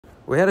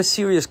We had a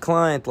serious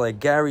client like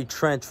Gary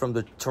Trent from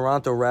the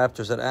Toronto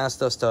Raptors that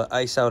asked us to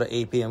ice out an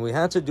AP, and we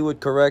had to do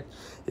it correct.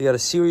 You got a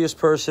serious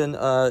person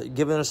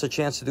giving us a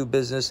chance to do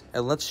business,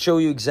 and let's show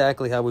you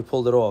exactly how we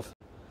pulled it off.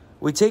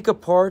 We take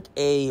apart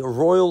a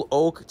royal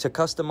oak to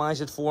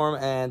customize it for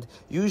him, and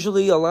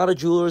usually a lot of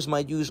jewelers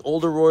might use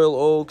older royal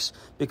oaks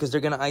because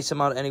they're going to ice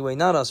them out anyway.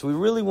 Not us. We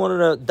really wanted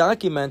to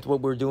document what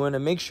we're doing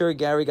and make sure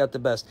Gary got the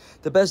best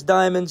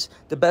diamonds,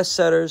 the best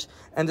setters,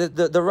 and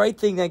the right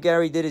thing that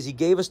Gary did is he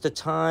gave us the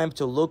time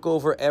to look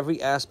over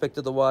every aspect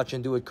of the watch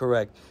and do it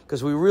correct,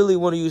 because we really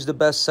want to use the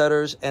best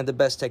setters and the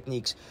best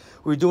techniques.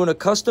 We're doing a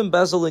custom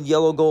bezel in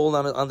yellow gold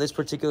on this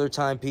particular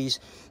timepiece,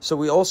 so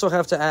we also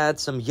have to add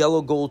some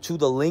yellow gold to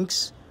the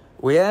links.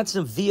 We add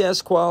some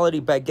VS quality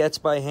baguettes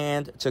by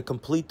hand to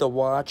complete the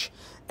watch,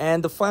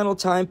 and the final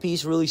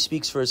timepiece really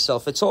speaks for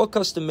itself. It's all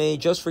custom made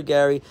just for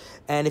Gary,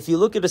 and if you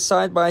look at a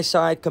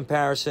side-by-side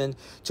comparison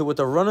to what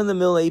the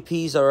run-of-the-mill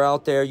APs are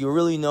out there, you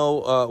really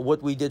know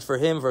what we did for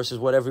him versus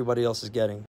what everybody else is getting.